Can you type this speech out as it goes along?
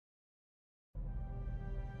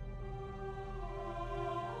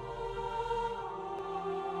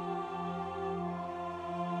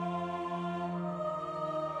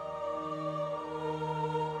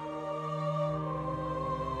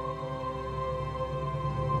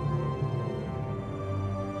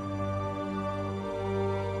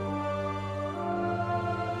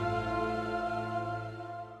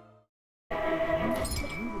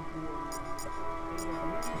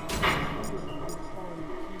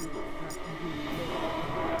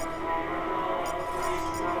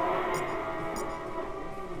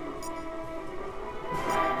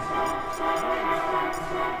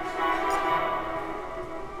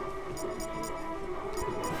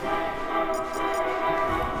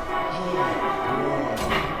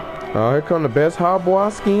Oh, here come the best hot boy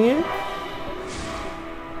skin.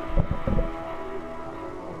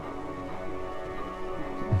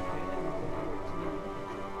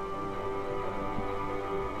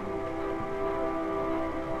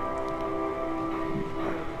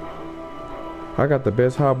 I got the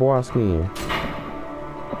best hot boy skin.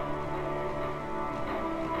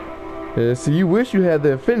 Yeah, see, you wish you had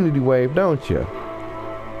the infinity wave, don't you?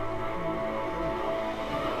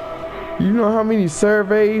 You know how many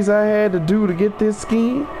surveys I had to do to get this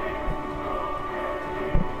skin?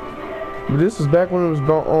 This was back when it was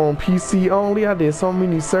on PC only. I did so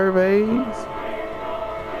many surveys.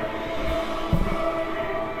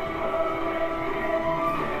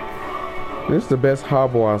 This is the best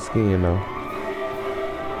hot boy skin though.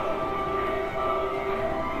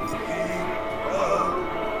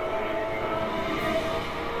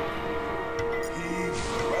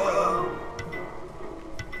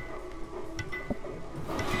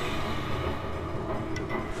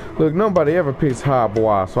 Look, nobody ever picks hot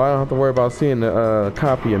boy, so I don't have to worry about seeing the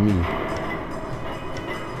copy of me. Every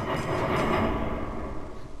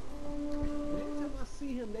time I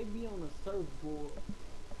see him, they be on a surfboard.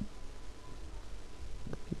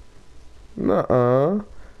 Nuh-uh.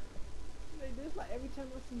 It's like every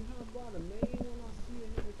time I see hot boy, the main one I see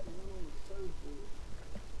him is the one on the surfboard.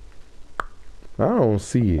 I don't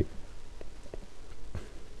see it.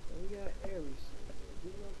 We got Aries.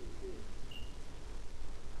 Good luck with this.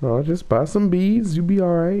 Oh, just buy some beads, you be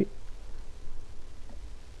alright.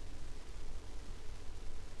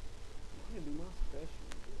 I can do my special.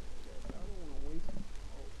 I don't want to waste it.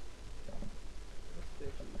 My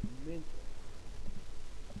special is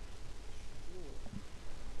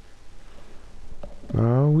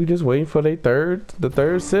mental. We just waiting for the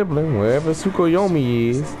third sibling, wherever Tsukuyomi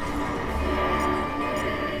is.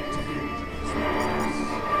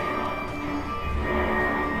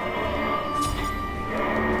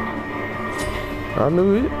 I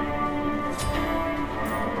knew it.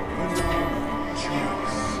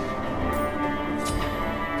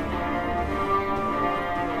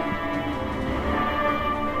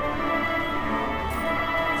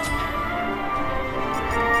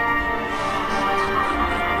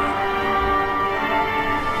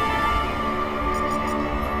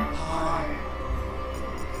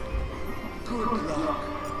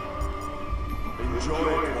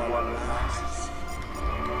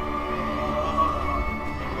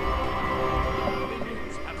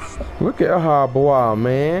 Look at hot boy,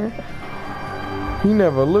 man. He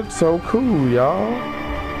never looked so cool, y'all.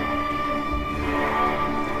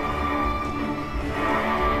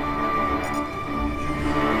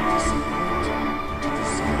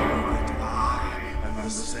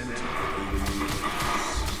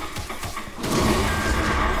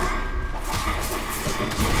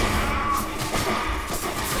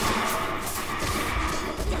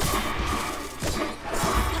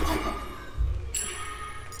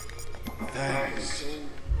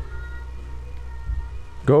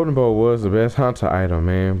 Golden bow was the best hunter item,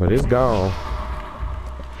 man, but it's gone.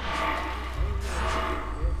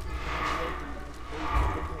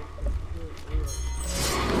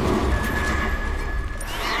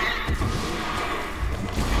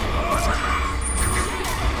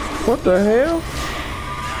 What the hell?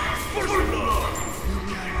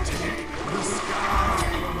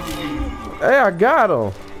 Hey, I got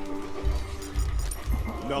him.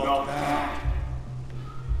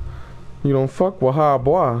 You don't fuck with hot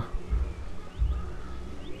boy.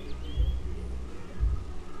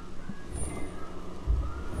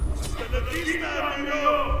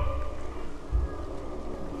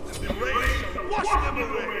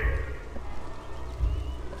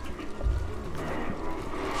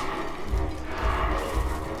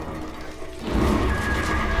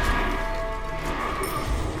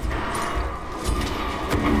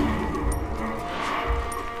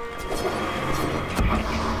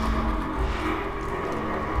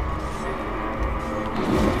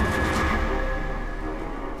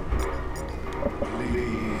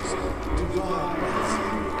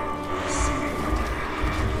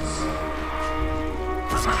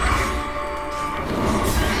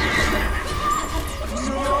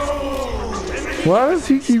 Why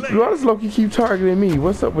does Loki keep targeting me?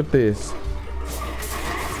 What's up with this?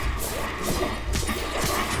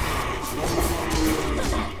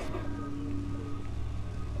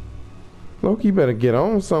 Loki better get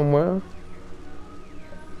on somewhere.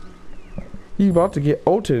 He about to get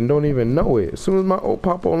ulted and don't even know it. As soon as my ult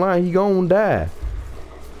pop online, he gon' die.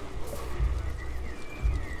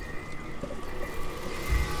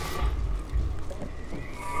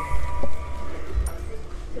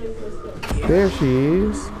 There she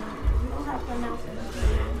is.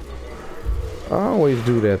 I always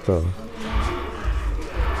do that though.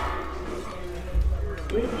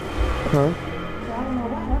 Huh?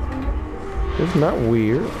 It's not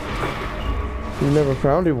weird. You never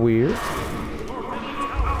found it weird.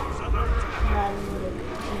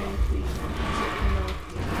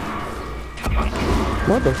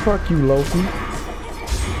 What the fuck, you Loki?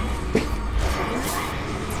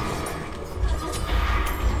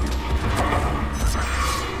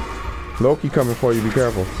 Loki coming for you, be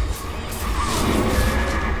careful.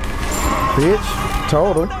 Bitch,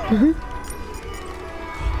 told him.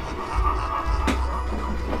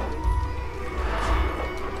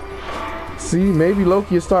 See, maybe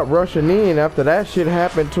Loki will stop rushing in after that shit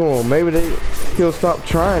happened to him. Maybe he'll stop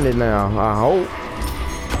trying it now. I hope.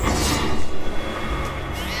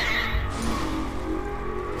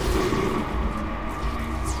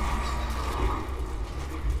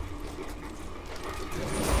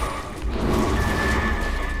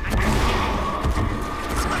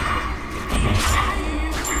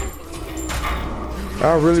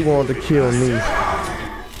 I really wanted to kill Nee.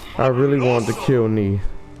 I really wanted to kill Nee.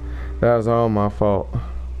 That was all my fault.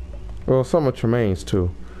 Well, some of Tremaine's too.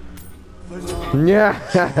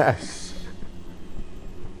 Yeah.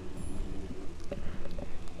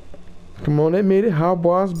 Come on, admit it. How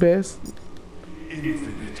boy's best.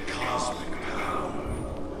 Infinite cosmic power.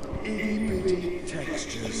 Itty-bitty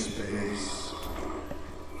texture space.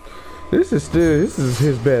 This is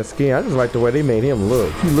his best skin. I just like the way they made him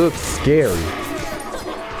look. He looks scary.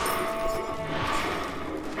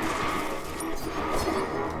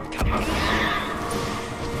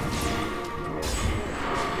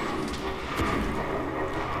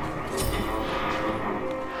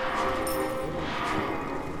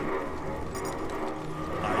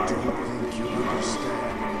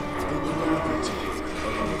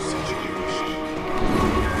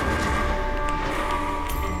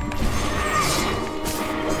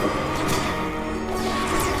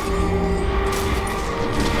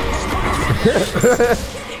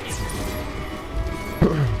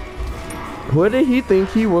 Where did he think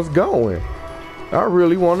he was going? I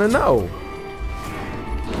really want to know.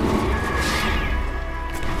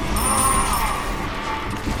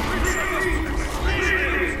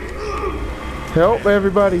 Help,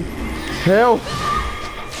 everybody. Help.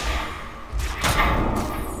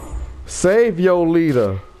 Save your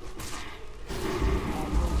leader.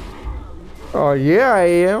 Oh, yeah, I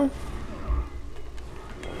am.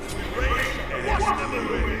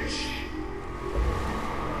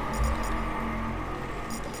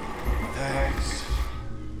 Thanks.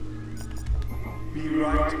 Be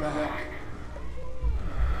right back.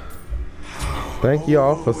 Thank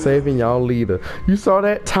y'all for saving y'all leader. You saw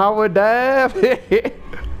that tower dive?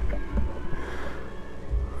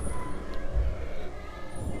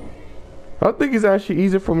 I think it's actually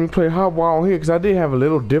easier for me to play Hotwire on here because I did have a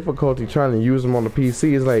little difficulty trying to use them on the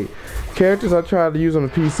PC. It's like characters I tried to use on the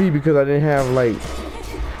PC because I didn't have like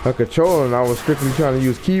a controller and I was strictly trying to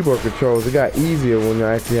use keyboard controls. It got easier when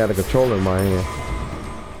I actually had a controller in my hand.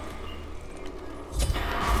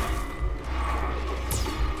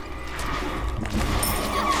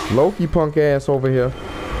 Loki punk ass over here.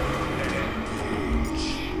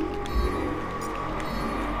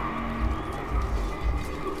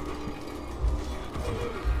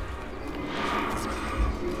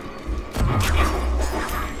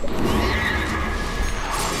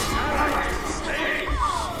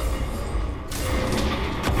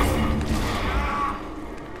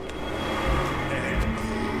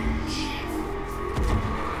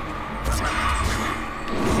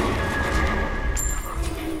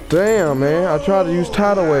 Damn, man. I tried to use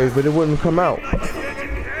tidal wave, but it wouldn't come out.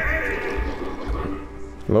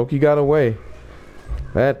 Loki got away.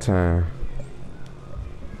 That time.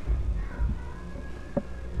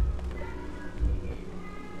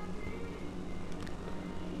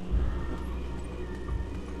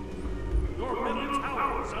 Your middle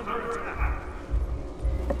tower is under attack.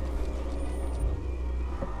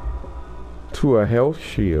 To a health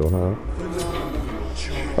shield, huh?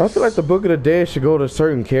 I feel like the Book of the Dead should go to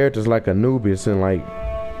certain characters like Anubis and like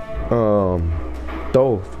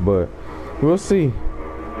Thoth, but we'll see.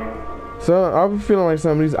 So I'll be feeling like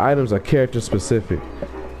some of these items are character specific.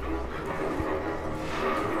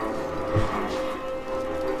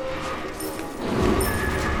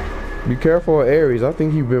 Be careful of Ares. I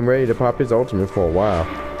think he's been ready to pop his ultimate for a while.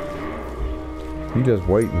 He just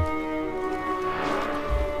waiting.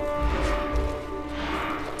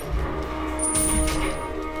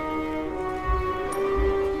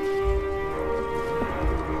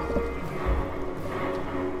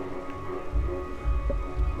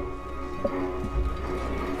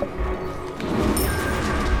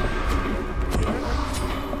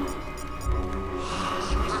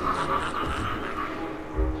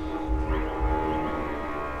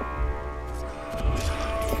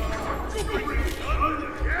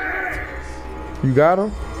 You got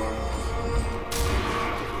him?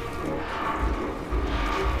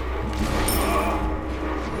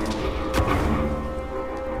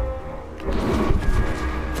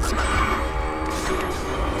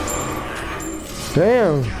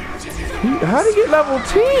 Damn. How'd he get level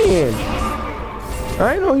 10?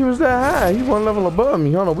 I didn't know he was that high. He's one level above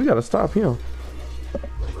me. Hold on, we gotta stop him.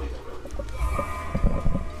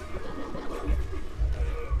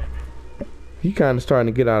 He kind of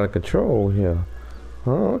starting to get out of control here.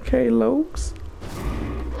 Oh, okay, Lokes.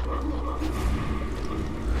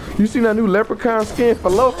 You seen that new leprechaun skin for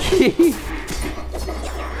Loki?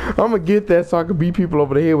 I'm gonna get that so I can beat people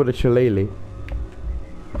over the head with a shillelagh.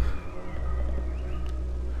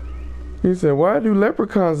 He said, why do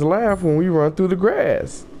leprechauns laugh when we run through the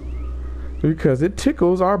grass? Because it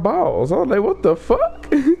tickles our balls. I was like, what the fuck?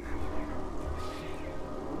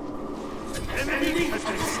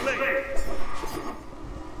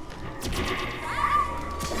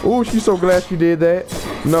 Ooh, she's so glad she did that.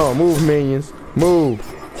 No, move, minions. Move.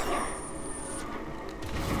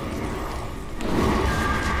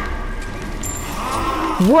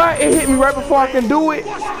 What? It hit me right before I can do it?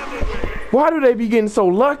 Why do they be getting so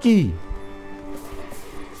lucky?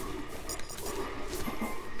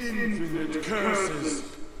 Infinite curses.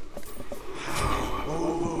 How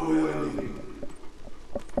overwhelming.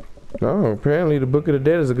 Oh, apparently the Book of the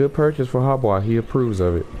Dead is a good purchase for Hobwa. He approves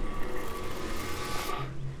of it.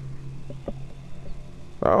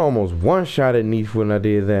 I almost one-shotted Neef when I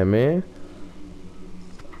did that, man.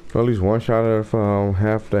 Or at least one-shot her for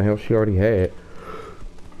half the health she already had.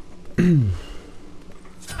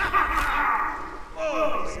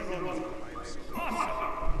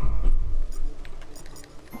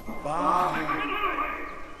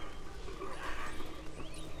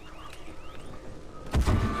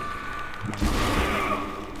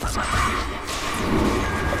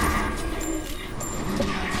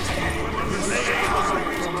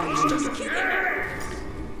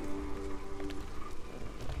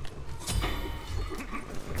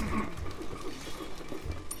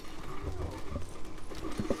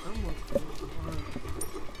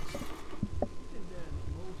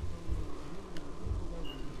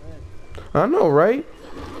 I know, right?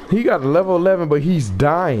 He got a level 11, but he's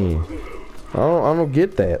dying. I don't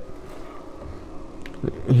get that.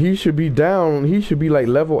 He should be down. He should be like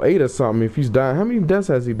level 8 or something if he's dying. How many deaths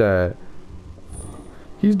has he died?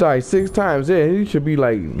 He's died 6 times. Yeah, he should be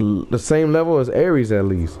like the same level as Ares at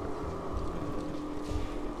least.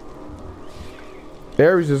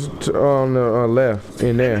 Ares is on the left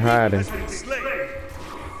in there hiding.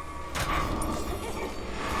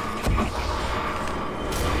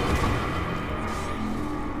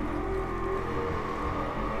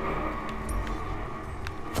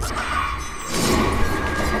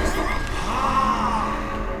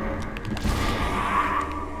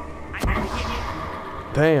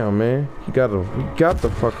 Damn, man, he got the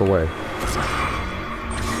fuck away.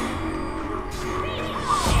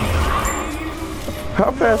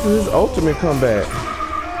 How fast does his ultimate come back?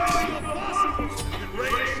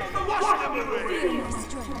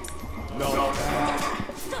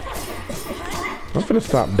 I'm finna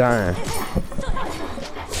stop dying.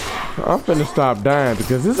 I'm finna stop dying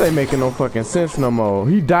because this ain't making no fucking sense no more.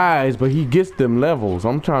 He dies, but he gets them levels.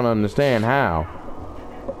 I'm trying to understand how.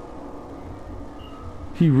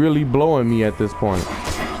 He really blowing me at this point.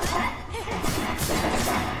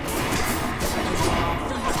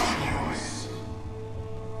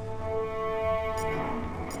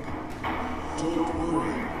 Don't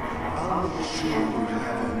worry, I'll make sure you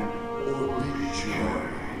have an obituary.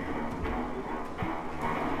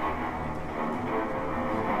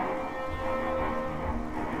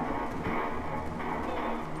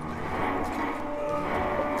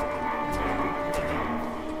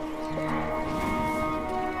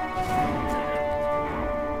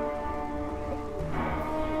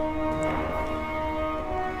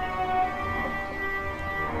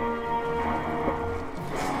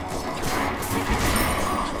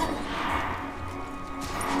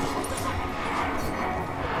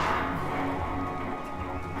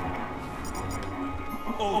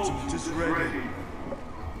 Ultimate is ready.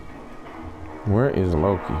 Where is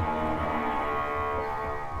Loki?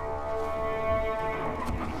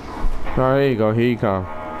 Oh, there you go. Here he come.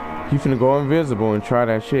 He finna go invisible and try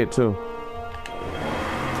that shit too.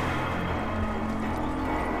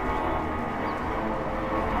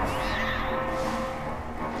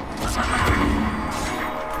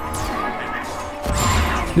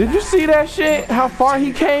 Did you see that shit? How far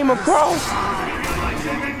he came across?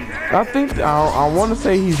 I think I want to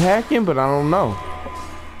say he's hacking, but I don't know.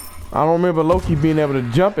 I don't remember Loki being able to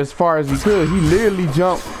jump as far as he could. He literally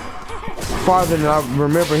jumped farther than I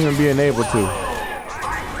remember him being able to.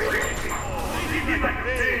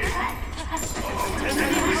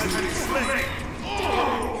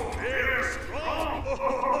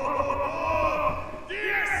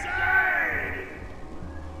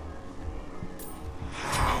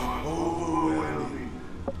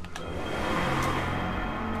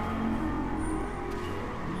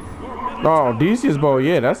 Oh, Decius bow,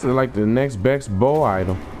 yeah, that's like the next best bow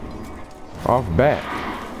item. Off bat.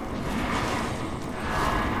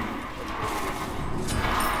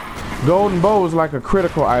 Golden bow was like a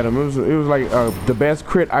critical item. It was like the best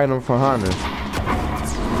crit item for hunters.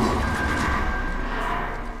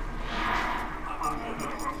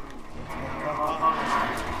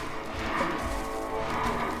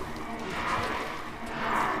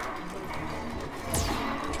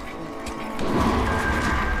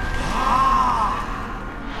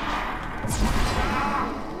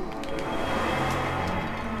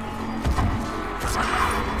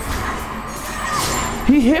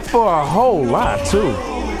 He hit for a whole lot too.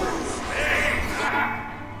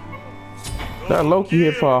 That Loki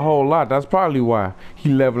hit for a whole lot. That's probably why he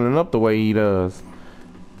leveling up the way he does.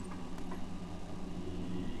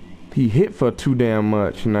 He hit for too damn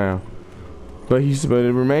much now. But it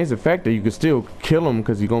remains the fact that you can still kill him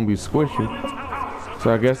because he's gonna be squishy.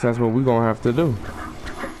 So I guess that's what we're gonna have to do.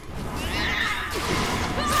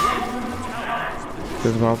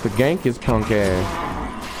 Just gonna have to gank his punk ass.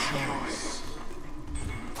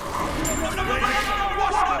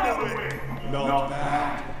 Not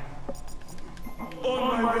bad.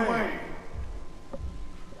 On my way.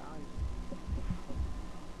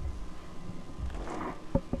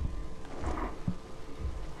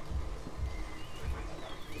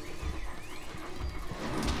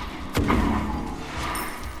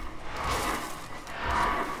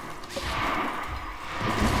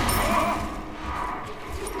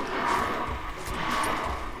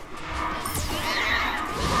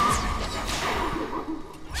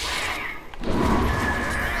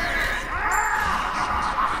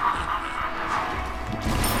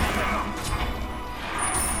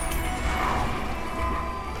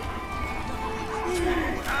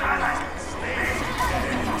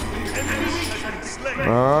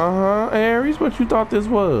 Ares, what you thought this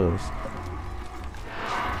was?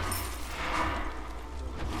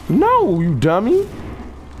 No, you dummy.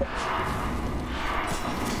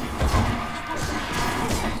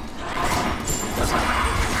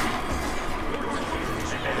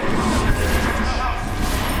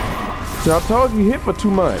 So I told you hit for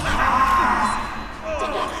too much.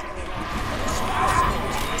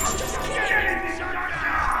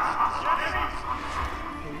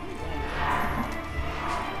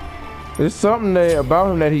 There's something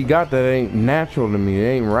about him that he got that ain't natural to me. It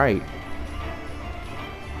ain't right.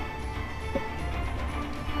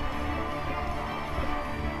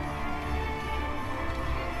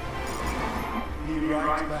 Be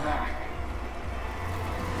right back.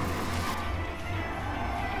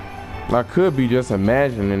 I could be just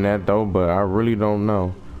imagining that though, but I really don't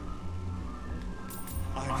know.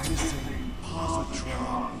 I'm missing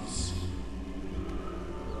positrons.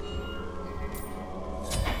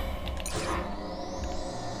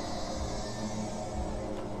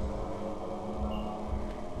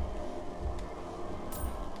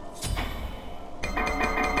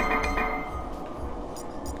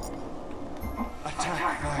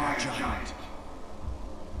 Attack fire giant.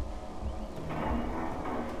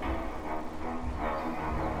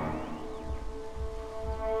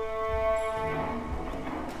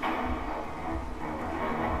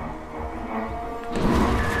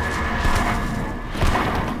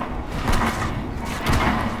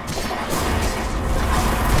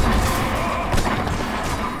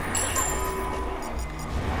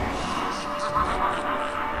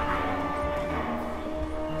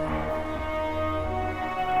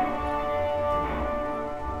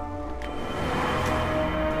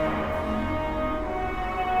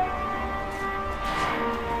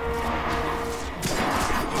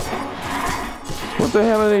 What the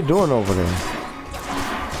hell are they doing over there?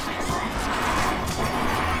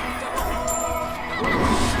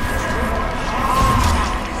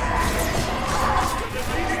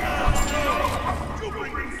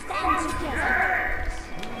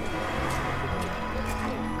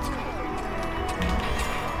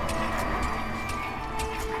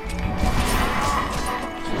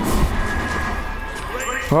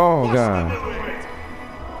 Oh God.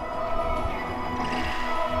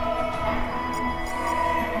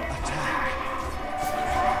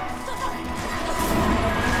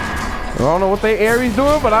 I don't know what they Ares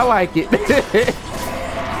doing, but I like it.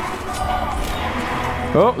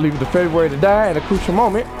 Oh, leave it to February to die at a crucial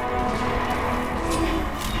moment.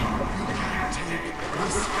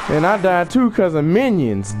 And I died too because of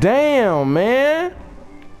minions. Damn, man.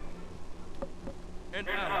 An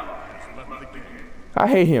ally has left the game. I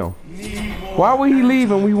hate him. Why would he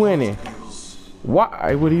leave and we winning?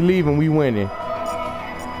 Why would he leave and we winning?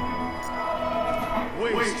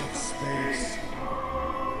 Waste of space.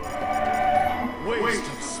 Waste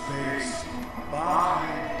of space.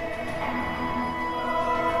 Bye.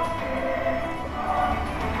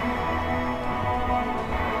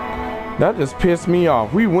 That just pissed me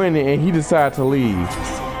off. We winning and he decided to leave.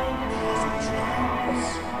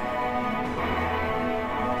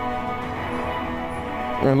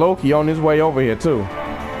 And Loki on his way over here too.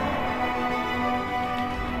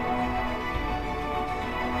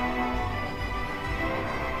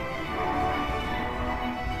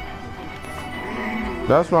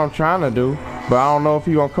 That's what I'm trying to do, but I don't know if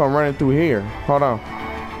he gonna come running through here. Hold on.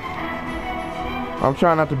 I'm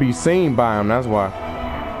trying not to be seen by him, that's why.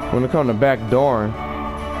 When it come to back dooring.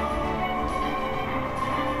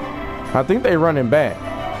 I think they running back.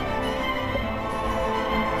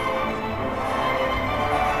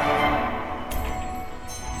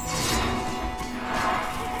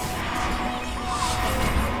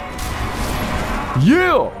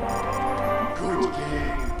 Yeah! Good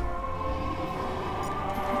game.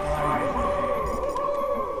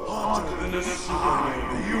 Harder than the sky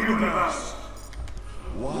of the universe.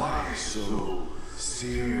 Why so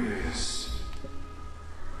serious?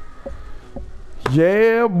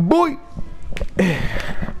 Yeah, boy!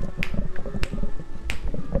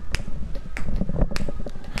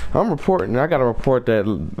 I'm reporting. I gotta report that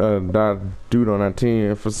dude on that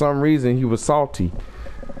team. For some reason, he was salty.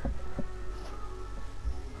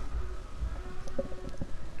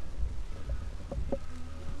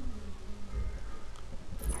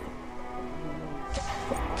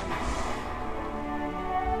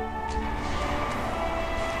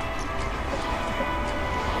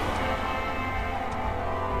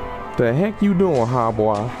 The heck you doing, high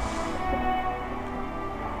boy?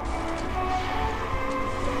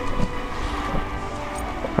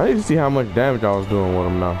 I need to see how much damage I was doing with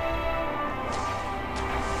him now.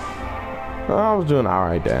 I was doing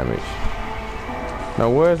alright damage. Now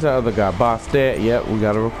where's the other guy? Bostat? Yep, we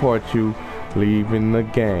gotta report you leaving the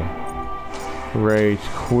game. Rage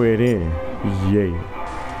quitting. Yeah.